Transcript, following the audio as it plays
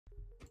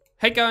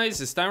Hey guys,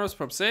 it's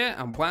DanRobzProbz here,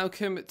 and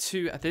welcome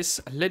to this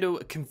little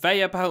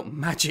conveyor belt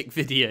magic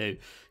video.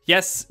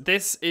 Yes,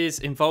 this is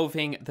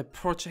involving the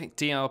project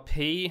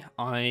DRP.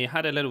 I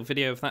had a little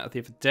video of that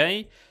the other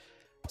day.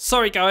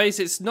 Sorry guys,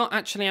 it's not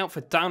actually out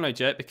for download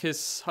yet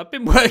because I've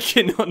been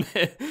working on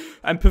it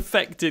and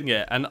perfecting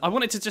it. And I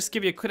wanted to just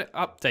give you a quick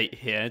update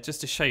here just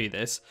to show you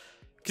this.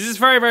 Because it's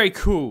very, very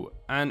cool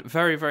and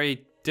very,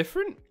 very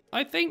different,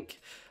 I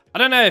think. I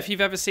don't know if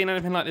you've ever seen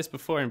anything like this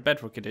before in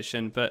Bedrock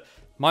Edition, but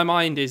my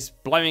mind is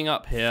blowing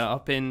up here.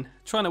 I've been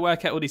trying to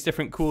work out all these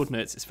different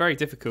coordinates. It's very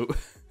difficult.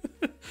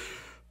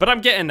 But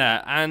I'm getting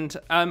there, and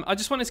I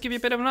just wanted to give you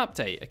a bit of an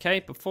update,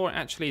 okay, before it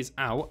actually is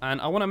out. And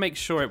I want to make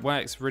sure it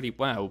works really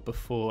well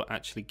before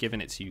actually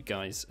giving it to you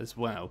guys as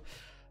well.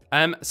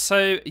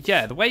 So,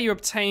 yeah, the way you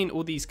obtain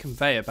all these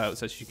conveyor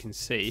belts, as you can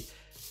see,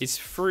 is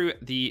through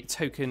the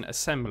token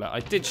assembler. I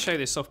did show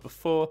this off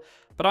before,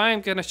 but I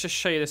am going to just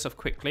show you this off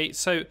quickly.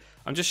 So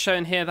I'm just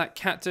showing here that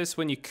cactus,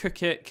 when you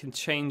cook it, can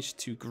change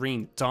to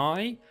green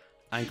dye.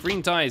 And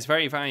green dye is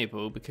very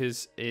valuable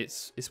because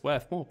it's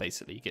worth more,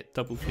 basically. You get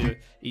double for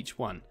each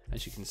one,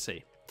 as you can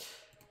see.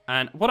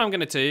 And what I'm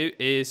going to do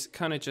is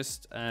kind of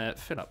just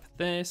fill up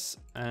this.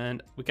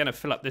 And we're going to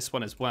fill up this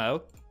one as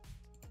well.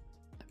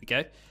 There we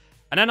go.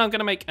 And then I'm going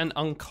to make an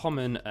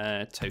uncommon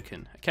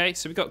token. Okay,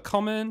 so we've got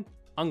common,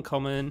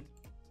 uncommon,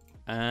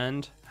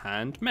 and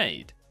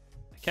handmade.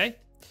 Okay.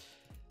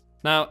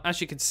 Now, as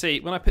you can see,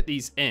 when I put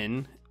these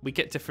in, we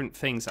get different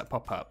things that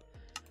pop up.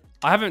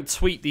 I haven't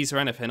tweaked these or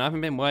anything. I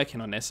haven't been working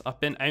on this. I've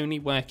been only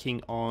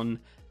working on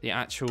the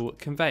actual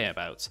conveyor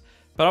belts.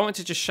 But I want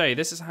to just show you,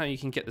 this is how you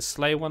can get the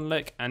slow one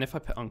look. And if I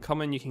put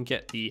uncommon, you can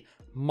get the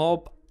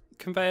mob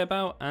conveyor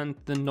belt and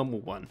the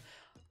normal one.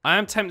 I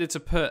am tempted to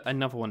put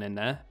another one in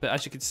there. But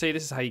as you can see,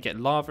 this is how you get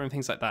lava and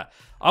things like that.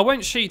 I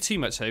won't show you too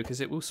much though,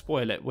 because it will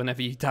spoil it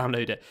whenever you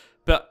download it.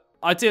 But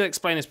I did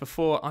explain this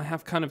before. I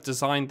have kind of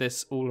designed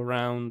this all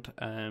around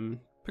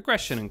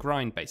progression and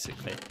grind,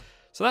 basically.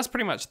 So that's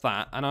pretty much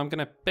that. And I'm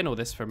going to bin all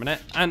this for a minute.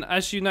 And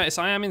as you notice,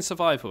 I am in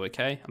survival,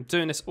 okay? I'm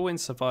doing this all in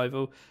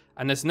survival.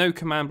 And there's no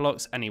command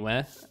blocks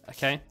anywhere,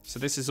 okay? So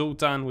this is all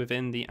done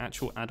within the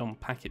actual add-on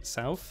pack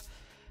itself.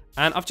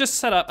 And I've just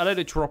set up a load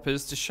of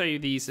droppers to show you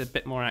these a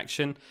bit more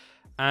action.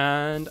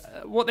 And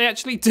what they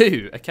actually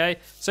do, okay?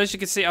 So as you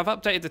can see, I've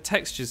updated the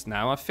textures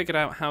now. I've figured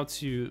out how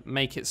to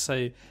make it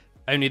so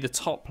only the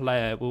top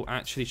layer will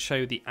actually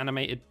show the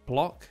animated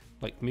block,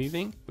 like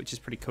moving, which is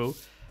pretty cool.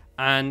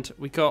 And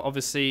we got,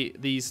 obviously,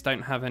 these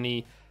don't have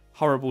any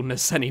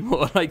horribleness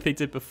anymore like they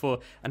did before.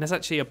 And there's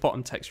actually a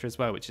bottom texture as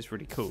well, which is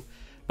really cool.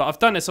 But I've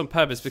done this on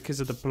purpose because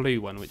of the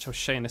blue one, which I'll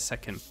show you in a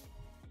second.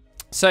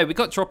 So we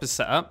got droppers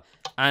set up.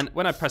 And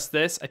when I press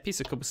this, a piece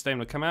of cobblestone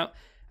will come out.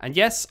 And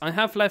yes, I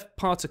have left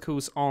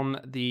particles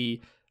on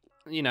the,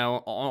 you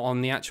know,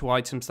 on the actual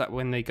items that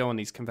when they go on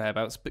these conveyor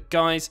belts. But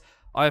guys,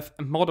 I've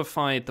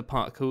modified the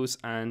particles,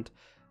 and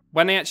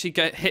when they actually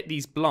hit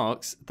these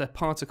blocks, the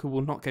particle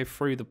will not go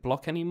through the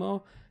block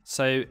anymore.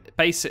 So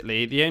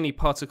basically, the only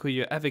particle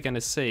you're ever going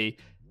to see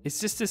is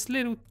just this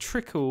little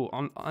trickle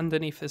on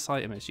underneath this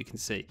item, as you can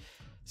see.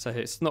 So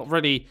it's not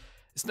really,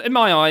 in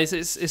my eyes,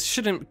 it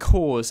shouldn't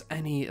cause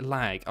any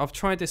lag. I've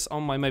tried this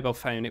on my mobile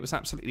phone. It was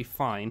absolutely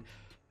fine.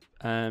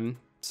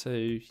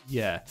 So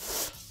yeah,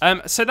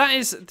 so that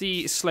is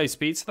the slow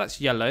speed, so that's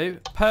yellow.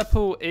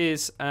 Purple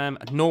is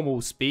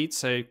normal speed,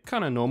 so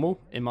kind of normal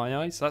in my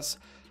eyes. That's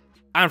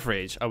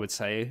average, I would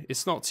say.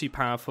 It's not too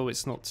powerful,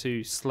 it's not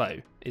too slow.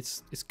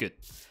 It's good.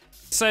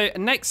 So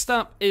next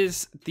up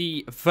is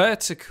the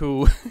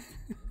vertical.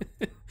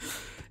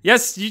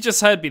 Yes, you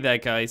just heard me there,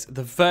 guys.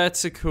 The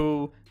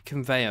vertical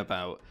conveyor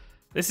belt.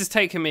 This has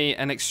taken me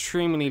an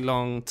extremely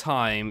long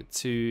time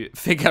to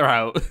figure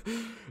out.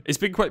 It's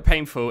been quite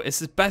painful. It's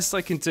the best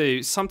I can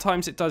do.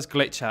 Sometimes it does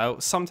glitch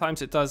out.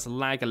 Sometimes it does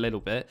lag a little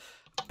bit.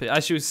 But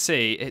as you'll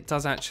see, it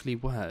does actually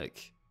work.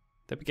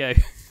 There we go.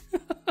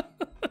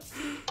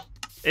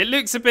 It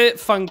looks a bit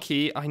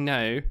funky, I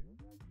know.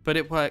 But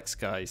it works,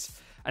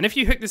 guys. And if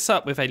you hook this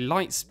up with a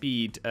light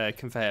speed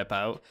conveyor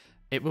belt,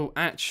 it will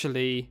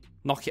actually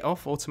knock it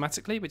off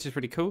automatically, which is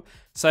really cool.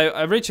 So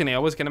originally, I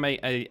was going to make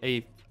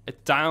a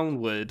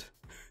downward,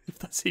 if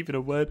that's even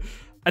a word,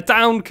 a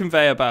down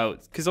conveyor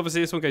belt, because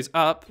obviously this one goes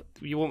up.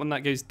 You want one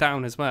that goes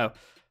down as well.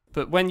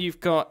 But when you've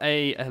got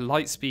a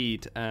light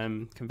speed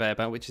conveyor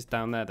belt, which is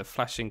down there, the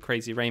flashing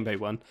crazy rainbow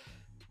one,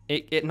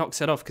 it knocks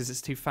it off because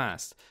it's too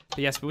fast. But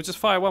yes, we'll just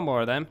fire one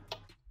more of them.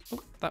 Oh,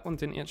 that one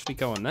didn't actually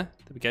go on there.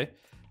 There we go.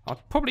 I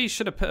probably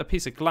should have put a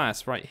piece of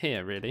glass right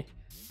here, really.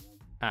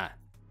 Ah,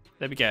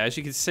 there we go. As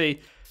you can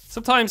see,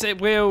 sometimes it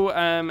will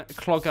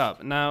clog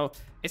up. Now,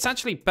 it's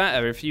actually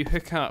better if you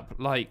hook up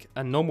like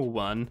a normal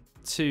one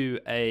to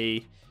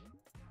a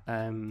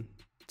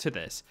to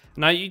this.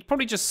 Now you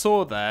probably just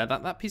saw there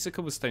that that piece of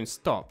cobblestone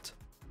stopped.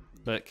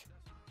 Look,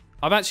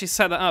 I've actually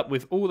set that up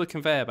with all the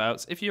conveyor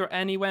belts. If you're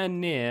anywhere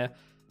near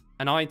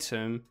an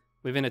item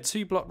within a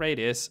 2-block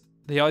radius,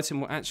 the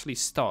item will actually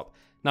stop.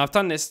 Now I've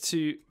done this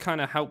to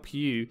kind of help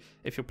you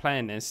if you're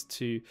playing this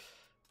to,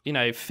 you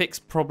know, fix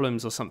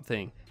problems or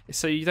something.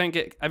 so you don't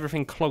get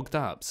everything clogged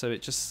up. So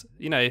it just,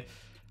 you know,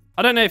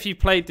 I don't know if you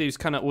played these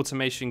kind of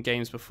automation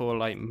games before,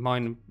 like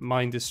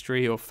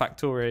Mindustry or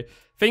Factorio.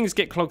 Things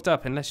get clogged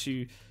up unless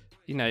you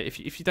know, if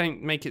you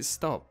don't make it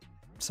stop.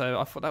 So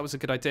I thought that was a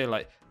good idea.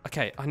 Like,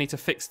 okay, I need to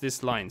fix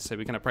this line. So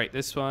we're going to break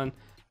this one.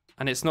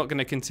 And it's not going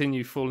to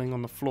continue falling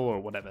on the floor or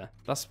whatever.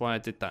 That's why I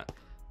did that.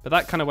 But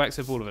that kind of works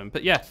with all of them.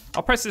 But yeah,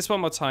 I'll press this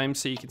one more time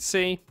so you can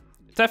see.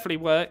 It definitely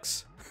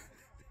works.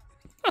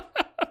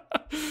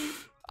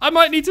 I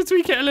might need to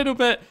tweak it a little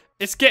bit.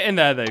 It's getting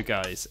there though,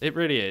 guys. It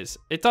really is.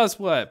 It does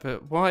work,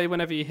 but why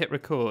whenever you hit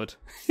record,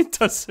 it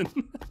doesn't?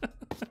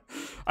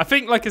 I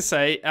think, like I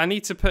say, I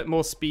need to put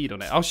more speed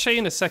on it. I'll show you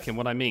in a second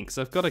what I mean, because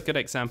I've got a good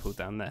example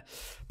down there.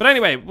 But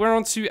anyway, we're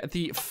on to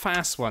the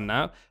fast one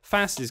now.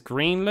 Fast is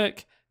green,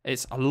 look.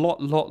 It's a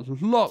lot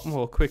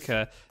more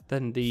quicker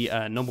than the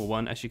normal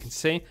one, as you can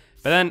see.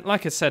 But then,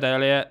 like I said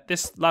earlier,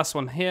 this last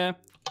one here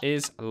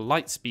is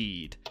light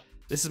speed.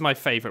 This is my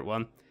favorite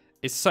one.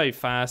 It's so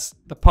fast.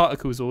 The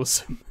particle's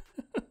awesome.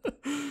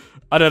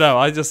 I don't know.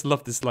 I just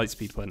love this light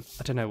speed one.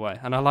 I don't know why.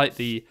 And I like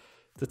the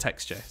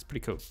texture. It's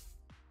pretty cool.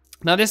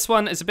 Now, this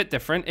one is a bit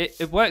different.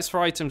 It works for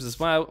items as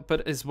well,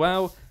 but as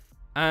well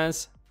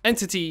as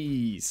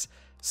entities.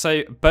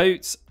 So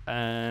boats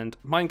and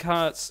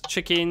minecarts,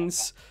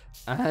 chickens,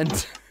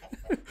 and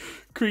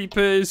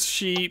creepers,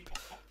 sheep,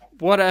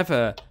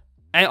 whatever.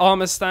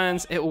 Armor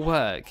stands, it will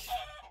work.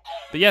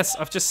 But yes,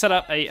 I've just set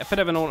up a bit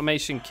of an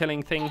automation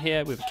killing thing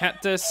here with a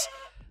cactus.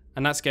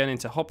 And that's going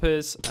into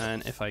hoppers.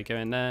 And if I go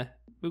in there,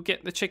 we'll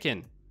get the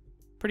chicken.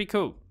 Pretty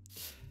cool.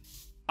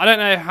 I don't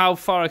know how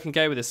far I can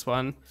go with this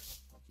one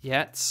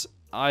yet.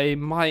 I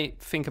might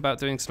think about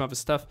doing some other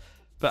stuff.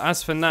 But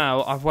as for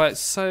now, I've worked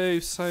so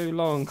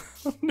long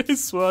on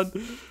this one.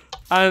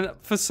 And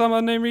for some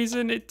unknown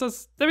reason, it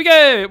does. There we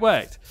go. It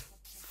worked.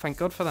 Thank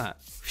God for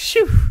that.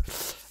 Phew.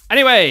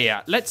 Anyway,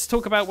 let's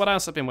talk about what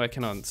else I've been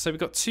working on. So we've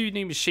got 2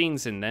 new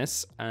machines in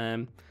this.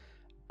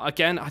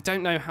 Again, I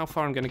don't know how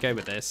far I'm going to go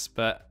with this,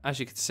 but as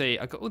you can see,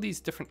 I've got all these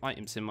different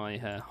items in my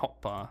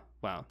hotbar.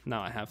 Well,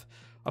 now I have.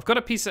 I've got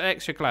a piece of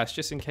extra glass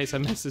just in case I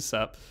mess this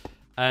up.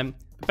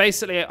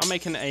 Basically, I'm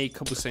making a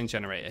cobblestone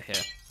generator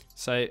here.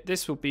 So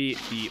this will be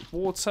the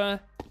water,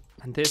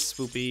 and this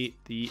will be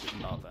the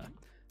lava.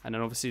 And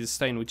then obviously the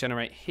stone will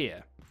generate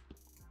here.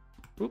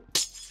 Oop.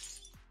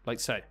 Like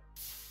so.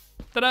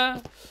 Ta-da!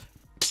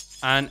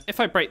 And if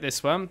I break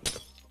this one,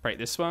 break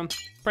this one,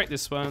 break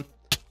this one.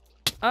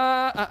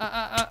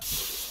 Here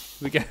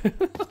we go.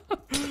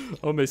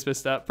 Almost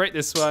missed out. Break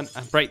this one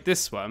and break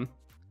this one.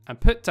 And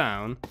put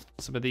down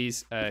some of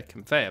these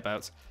conveyor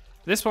belts.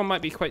 This one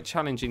might be quite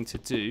challenging to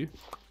do.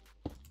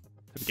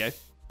 There we go.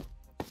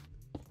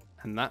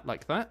 And that,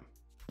 like that.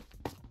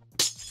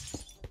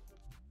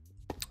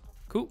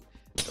 Cool.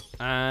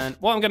 And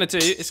what I'm going to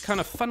do is kind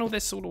of funnel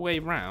this all the way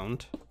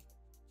around.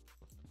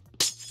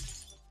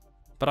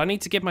 But I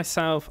need to give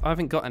myself... I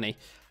haven't got any.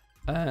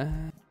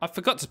 I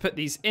forgot to put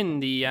these in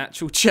the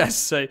actual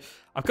chest. So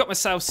I've got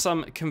myself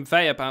some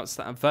conveyor belts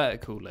that are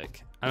vertical, look.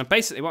 And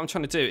basically what I'm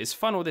trying to do is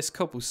funnel this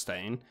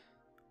cobblestone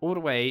all the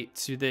way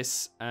to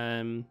this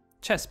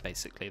chest,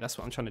 basically. That's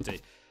what I'm trying to do.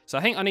 So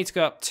I think I need to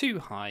go up too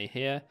high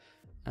here.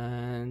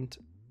 And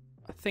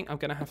I think I'm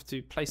going to have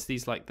to place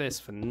these like this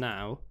for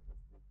now.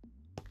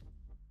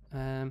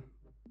 We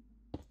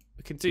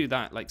could do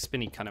that, like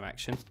spinny kind of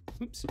action.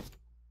 Oops.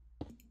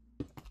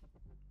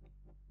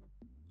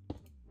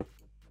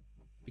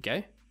 We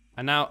go.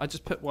 And now I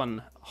just put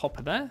one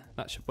hopper there.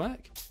 That should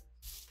work.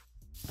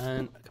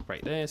 And I can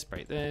break this,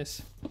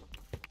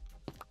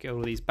 get all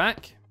of these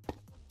back.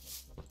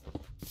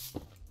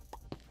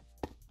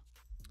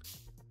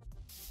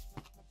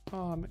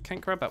 Oh, I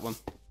can't grab that one.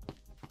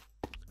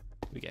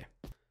 Here we go.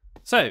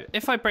 So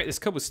if I break this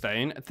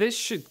cobblestone, this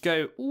should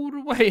go all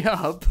the way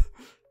up.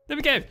 There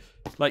we go.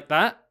 Like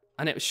that.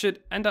 And it should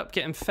end up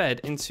getting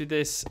fed into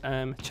this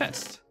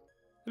chest.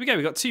 There we go.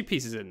 We got 2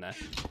 pieces in there.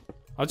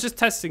 I was just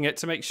testing it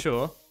to make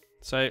sure.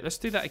 So let's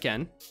do that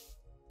again.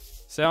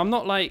 So I'm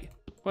not like,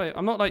 wait,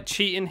 I'm not like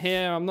cheating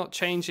here. I'm not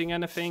changing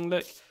anything.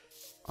 Look,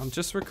 I'm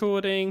just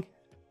recording.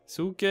 It's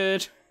all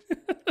good.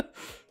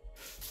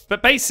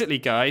 But basically,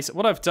 guys,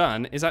 what I've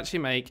done is actually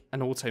make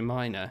an auto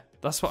miner.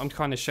 That's what I'm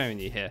kind of showing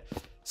you here.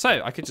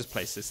 So I could just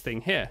place this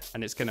thing here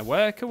and it's going to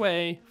work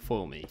away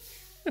for me.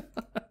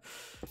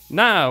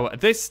 Now,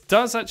 this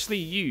does actually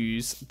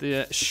use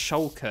the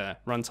shulker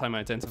runtime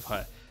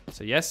identifier.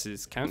 So yes,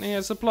 it's counting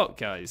as a block,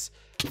 guys.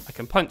 I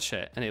can punch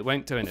it and it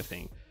won't do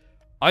anything.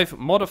 I've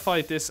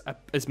modified this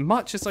as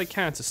much as I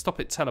can to stop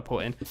it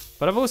teleporting,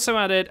 but I've also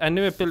added a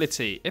new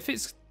ability. If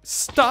it's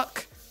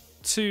stuck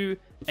to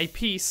a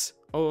piece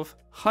of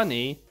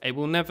honey, it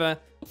will never,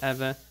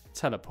 ever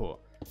teleport.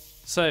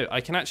 So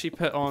I can actually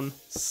put on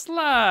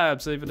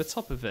slabs over the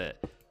top of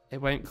it.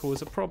 It won't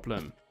cause a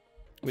problem,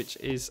 which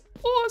is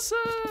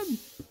awesome.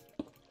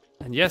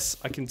 And yes,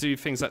 I can do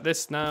things like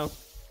this now.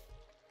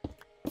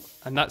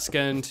 And that's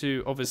going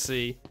to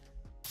obviously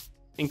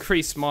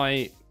increase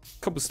my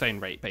cobblestone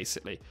rate,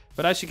 basically.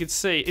 But as you can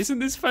see, isn't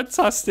this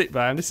fantastic,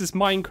 man? This is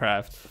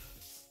Minecraft.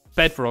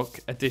 Bedrock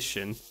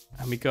Edition,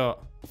 and we got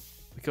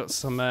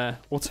some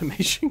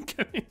automation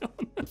going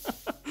on.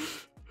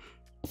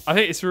 I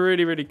think it's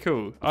really, really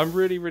cool. I'm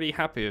really, really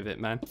happy with it,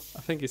 man. I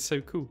think it's so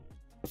cool.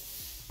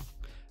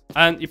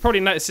 And you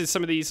probably noticed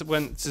some of these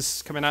weren't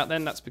just coming out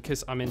then. That's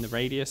because I'm in the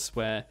radius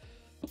where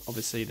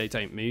obviously they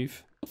don't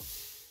move.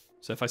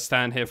 So if I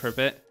stand here for a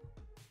bit,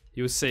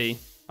 you'll see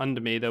under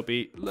me there'll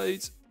be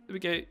loads, there we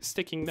go,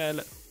 sticking there,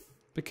 look,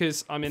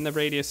 because I'm in the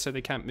radius so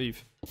they can't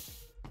move.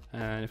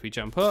 And if we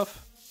jump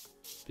off,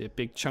 be a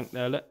big chunk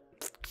there, look.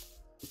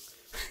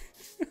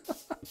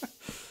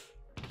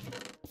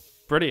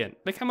 Brilliant.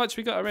 Look how much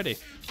we got already.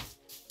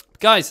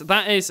 Guys,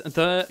 that is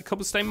the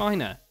cobblestone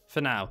miner for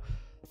now.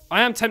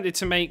 I am tempted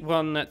to make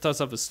one that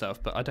does other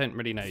stuff, but I don't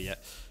really know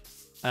yet.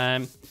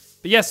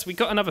 But yes, we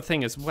got another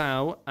thing as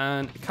well,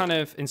 and kind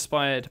of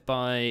inspired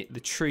by the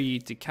tree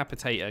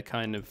decapitator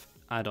kind of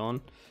add-on.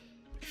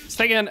 It's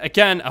taken,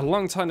 again, a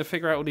long time to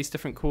figure out all these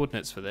different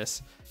coordinates for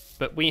this,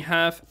 but we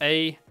have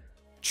a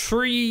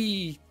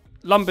tree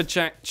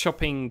lumberjack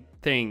chopping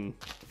thing.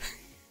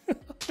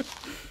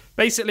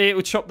 Basically, it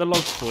will chop the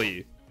logs for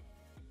you.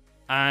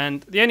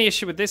 And the only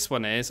issue with this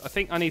one is, I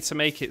think I need to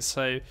make it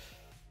so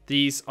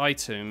these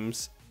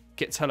items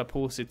get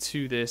teleported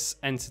to this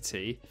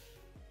entity,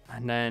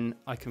 and then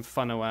I can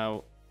funnel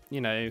out, you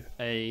know,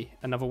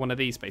 another one of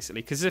these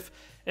basically. Because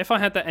if I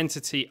had that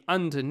entity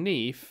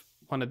underneath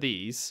one of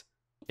these,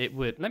 it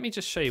would. Let me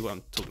just show you what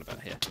I'm talking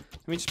about here.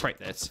 Let me just break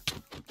this.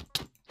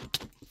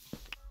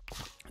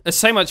 There's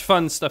so much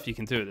fun stuff you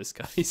can do with this,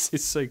 guys.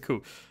 It's so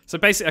cool. So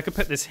basically, I could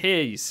put this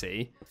here, you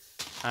see,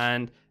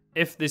 and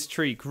if this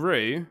tree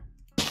grew,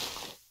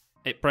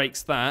 it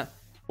breaks that.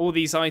 All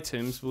these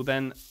items will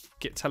then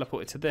get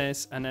teleported to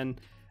this, and then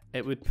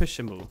it would push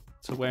them all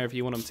to wherever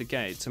you want them to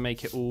go to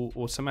make it all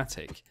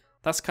automatic.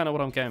 That's kind of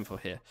what I'm going for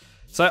here.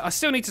 So I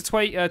still need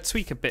to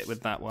tweak a bit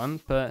with that one,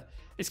 but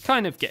it's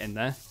kind of getting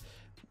there.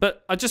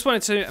 But I just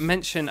wanted to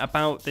mention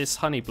about this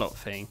honey block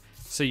thing,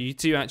 so you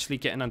do actually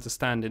get an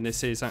understanding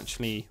this is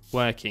actually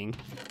working.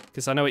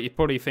 Because I know what you're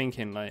probably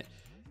thinking, like,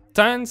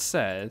 Dan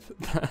said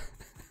that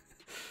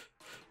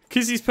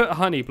because he's put a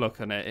honey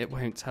block on it, it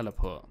won't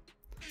teleport.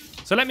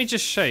 So let me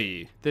just show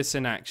you this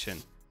in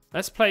action.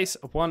 Let's place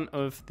one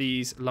of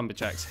these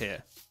lumberjacks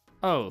here.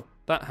 Oh,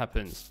 that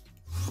happens.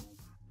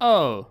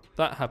 Oh,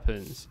 that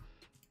happens.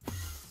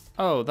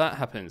 Oh, that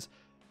happens.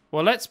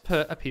 Well, let's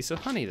put a piece of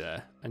honey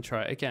there and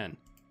try it again.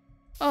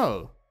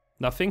 Oh,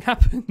 nothing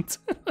happened.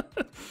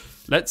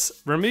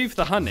 Let's remove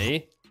the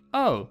honey.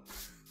 Oh.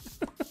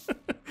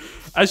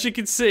 As you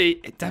can see,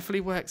 it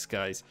definitely works,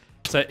 guys.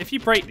 So if you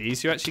break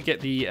these, you actually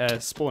get the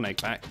spawn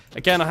egg back.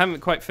 Again, I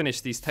haven't quite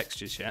finished these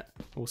textures yet,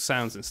 all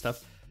sounds and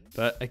stuff.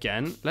 But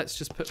again, let's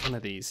just put one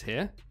of these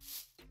here.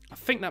 I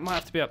think that might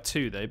have to be up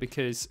 2 though,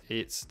 because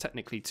it's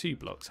technically 2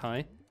 blocks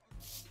high.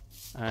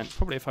 And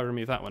probably if I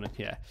remove that one,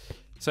 yeah.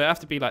 So I have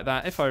to be like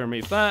that. If I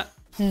remove that,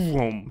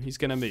 boom, he's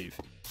gonna move.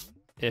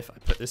 If I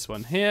put this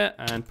one here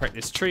and break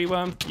this tree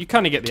one, you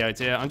kind of get the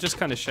idea. I'm just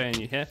kind of showing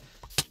you here.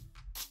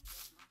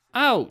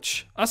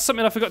 Ouch! That's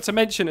something I forgot to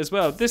mention as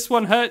well. This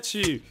one hurts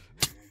you.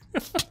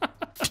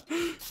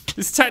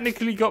 It's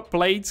technically got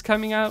blades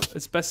coming out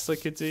as best I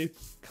could do.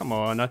 Come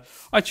on,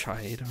 I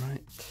tried, all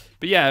right.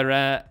 But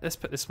yeah, let's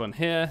put this one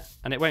here,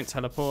 and it won't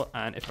teleport.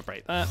 And if I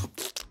break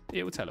that,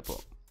 it will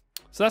teleport.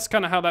 So that's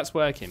kind of how that's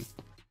working.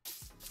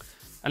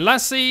 And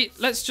lastly,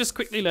 let's just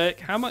quickly look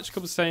how much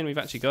cobblestone we've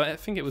actually got. I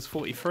think it was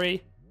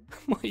 43. Oh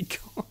my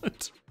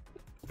god.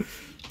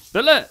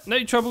 But look,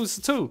 no troubles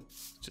at all.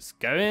 Just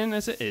go in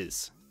as it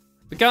is.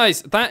 But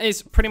guys, that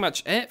is pretty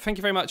much it. Thank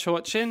you very much for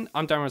watching.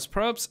 I'm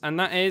DanRobzProbz, and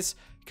that is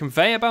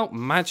Conveyor Belt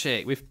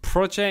Magic with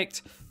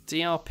Project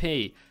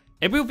DRP.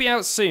 It will be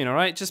out soon, all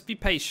right? Just be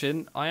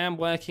patient. I am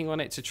working on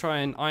it to try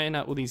and iron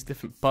out all these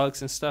different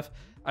bugs and stuff.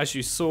 As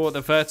you saw, the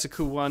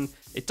vertical one,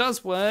 it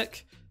does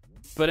work,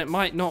 but it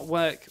might not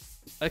work.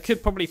 I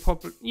could probably,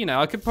 you know,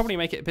 I could probably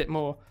make it a bit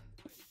more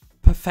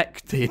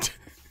perfected,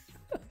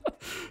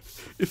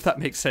 if that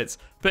makes sense.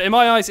 But in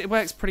my eyes, it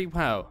works pretty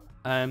well.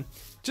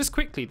 Just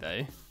quickly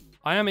though,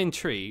 I am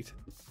intrigued.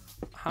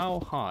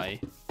 How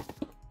high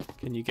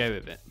can you go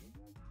with it?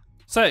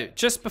 So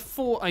just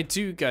before I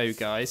do go,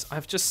 guys,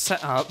 I've just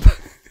set up.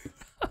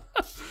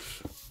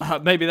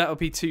 Maybe that'll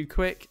be too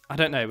quick. I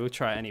don't know. We'll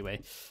try it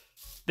anyway.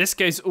 This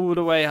goes all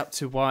the way up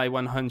to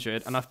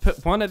Y100, and I've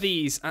put one of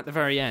these at the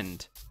very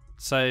end.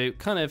 So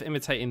kind of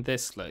imitating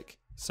this look.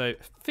 So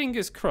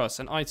fingers crossed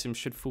an item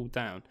should fall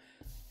down.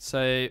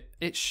 So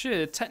it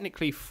should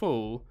technically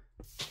fall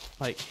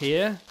like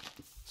here.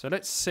 So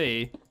let's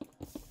see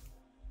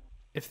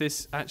if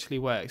this actually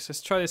works.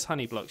 Let's try this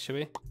honey block, shall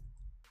we?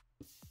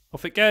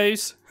 Off it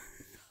goes.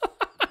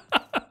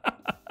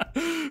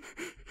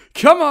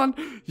 Come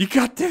on, you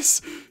got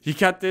this. You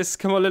got this.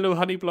 Come on, little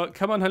honey block.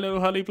 Come on, little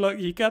honey block.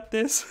 You got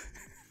this.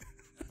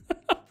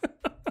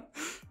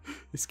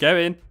 It's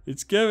going.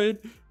 It's going.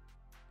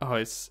 Oh,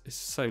 it's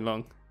so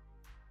long.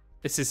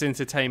 This is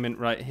entertainment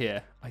right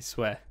here, I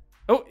swear.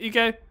 Oh, you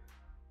go.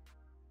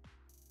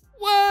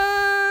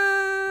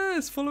 Whoa!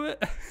 Let's follow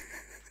it.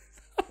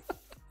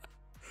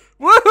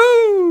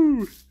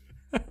 Woohoo!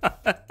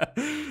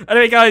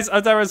 Anyway, guys,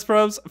 I'm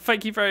DanRobzProbz.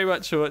 Thank you very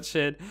much for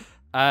watching.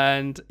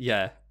 And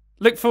yeah,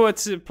 look forward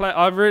to play.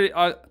 I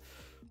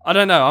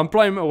don't know. I'm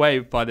blown away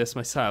by this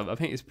myself. I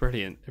think it's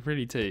brilliant. I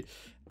really do.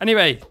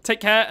 Anyway, take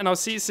care and I'll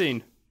see you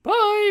soon.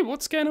 Bye.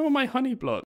 What's going on with my honey block?